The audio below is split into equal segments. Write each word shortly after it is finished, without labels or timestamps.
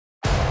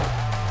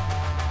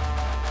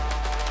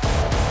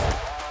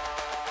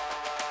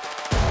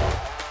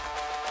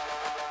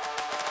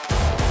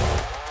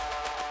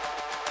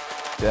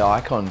They're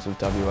icons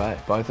of WA,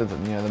 both of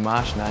them. You know, the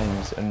Marsh name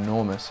is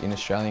enormous in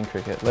Australian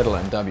cricket, let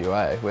alone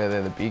WA, where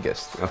they're the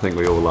biggest. I think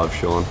we all love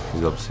Shaun.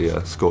 He's obviously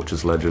a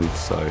Scorchers legend,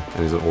 and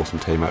he's an awesome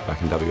teammate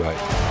back in WA.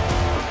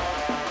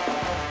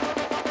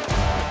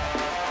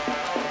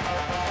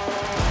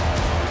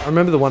 I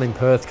remember the one in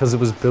Perth because it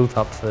was built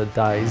up for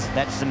days.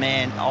 That's the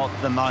man of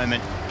the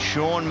moment,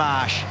 Shaun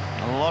Marsh.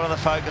 A lot of the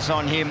focus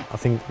on him. I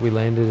think we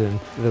landed and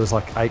there was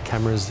like 8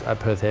 cameras at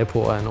Perth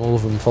Airport and all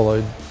of them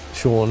followed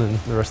Shaun, and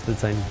the rest of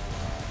the team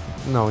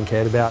no one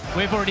cared about.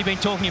 We've already been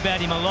talking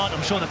about him a lot.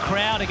 I'm sure the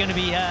crowd are going to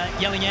be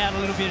yelling out a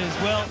little bit as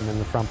well. And then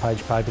the front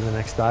page paper the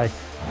next day.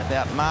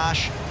 About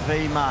Marsh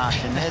v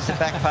Marsh, and there's the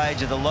back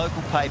page of the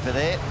local paper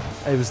there.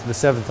 It was the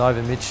 7th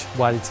over. Mitch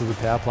waited till the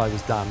power play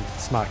was done,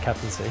 smart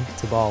captaincy,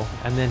 to bowl.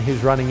 And then he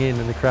was running in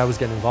and the crowd was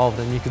getting involved,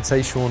 and you could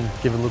see Shaun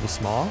give a little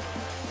smile.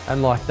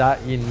 And like that,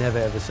 you never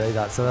ever see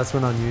that. So that's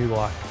when I knew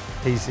like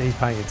he's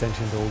paying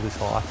attention to all this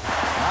hype.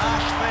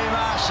 Marsh v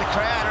Marsh, the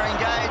crowd are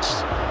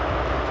engaged.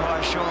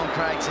 Umpire Shaun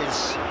Craig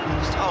says,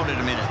 just hold it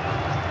a minute.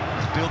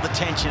 Let's build the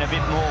tension a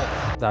bit more.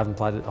 They haven't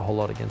played a whole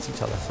lot against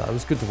each other, so it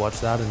was good to watch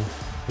that, and it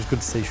was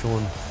good to see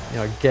Shaun, you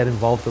know, get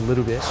involved a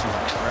little bit. The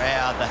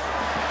crowd,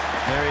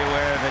 very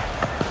aware of it.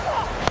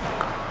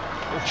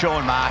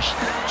 Shaun Marsh,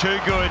 too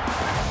good.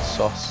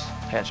 Sauce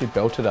actually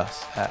belted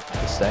us at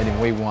the stadium.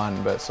 We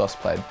won, but Sauce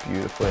played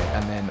beautifully.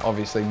 And then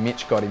obviously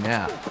Mitch got him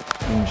out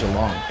in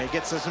Geelong. He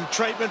gets some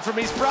treatment from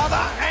his brother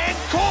and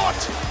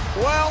caught.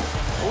 Well,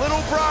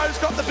 little bro's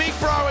got the big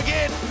bro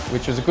again.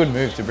 Which was a good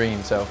move to bring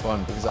himself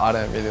on, because I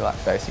don't really like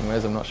facing,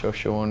 whereas I'm not sure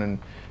Shaun and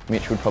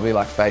Mitch would probably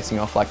like facing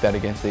off like that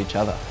against each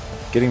other.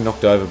 Getting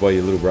knocked over by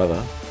your little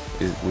brother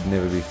would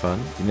never be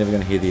fun. You're never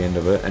going to hear the end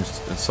of it, and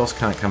Sauce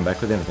can't come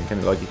back with anything, can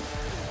he? Like,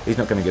 he's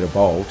not going to get a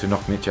bowl to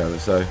knock Mitch over,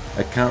 so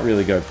it can't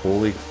really go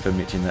poorly for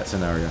Mitch in that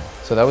scenario.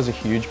 So that was a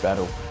huge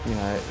battle. You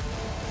know,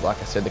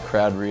 like I said, the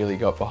crowd really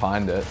got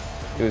behind it.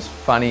 It was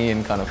funny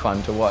and kind of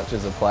fun to watch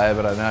as a player,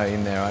 but I know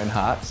in their own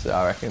hearts,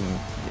 I reckon,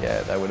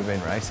 yeah, they would have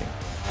been racing.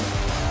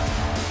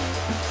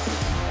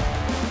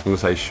 I'm going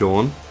to say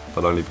Shaun,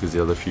 but only because he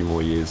has a few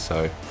more years,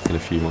 so in a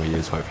few more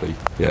years, hopefully,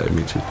 yeah,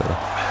 Mitch is better.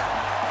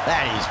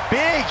 That is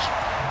big,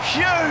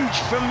 huge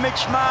from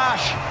Mitch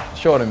Marsh.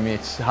 Shaun and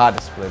Mitch, hard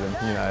to split them,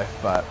 you know,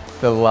 but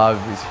the love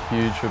is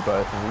huge for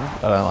both of them.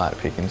 I don't like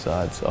picking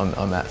sides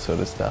on that sort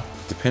of stuff.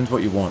 Depends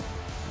what you want,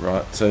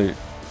 right? So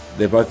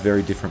they're both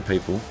very different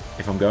people.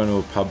 If I'm going to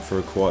a pub for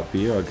a quiet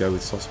beer, I'd go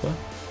with Sospa.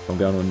 If I'm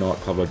going to a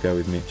nightclub, I'd go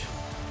with Mitch.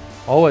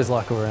 I always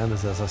like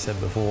all-rounders, as I said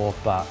before,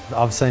 but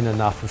I've seen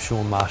enough of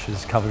Shaun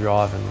Marsh's cover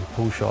drive and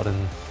pull shot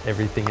and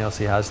everything else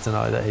he has to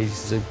know that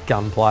he's a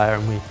gun player,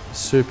 and we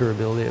super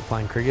ability at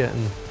playing cricket,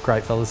 and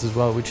great fellas as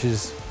well, which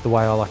is the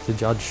way I like to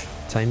judge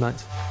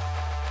teammates.